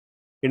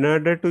In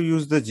order to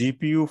use the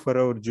GPU for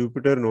our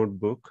Jupyter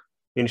notebook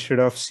instead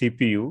of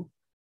CPU,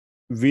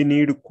 we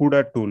need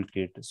CUDA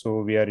toolkit.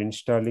 So we are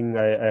installing,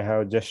 I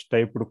have just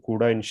typed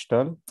CUDA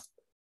install.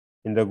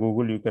 In the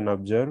Google, you can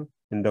observe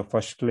in the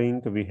first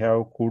link, we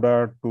have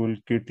CUDA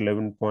toolkit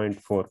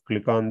 11.4.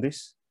 Click on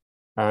this.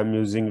 I'm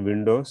using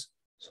Windows.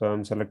 So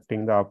I'm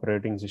selecting the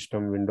operating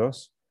system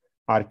Windows.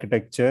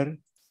 Architecture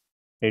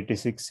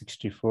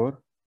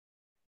 8664.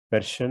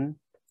 Version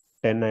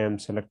 10 I am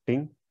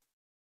selecting.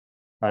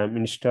 I am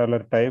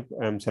installer type,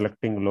 I am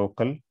selecting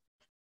local.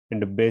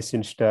 And the base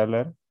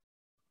installer,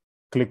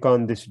 click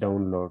on this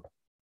download.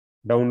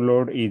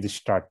 Download is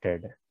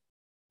started.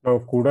 Now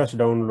CUDA is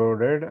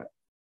downloaded.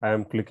 I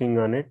am clicking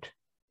on it,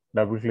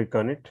 double click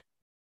on it.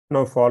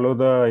 Now follow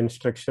the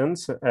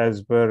instructions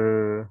as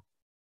per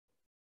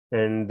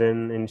and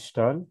then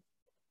install.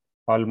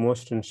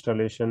 Almost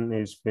installation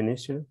is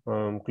finished.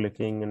 I'm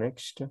clicking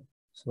next.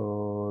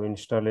 So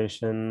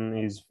installation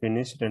is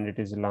finished and it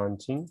is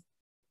launching.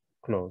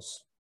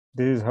 Close.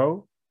 This is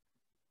how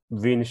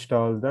we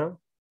install the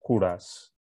CUDAs.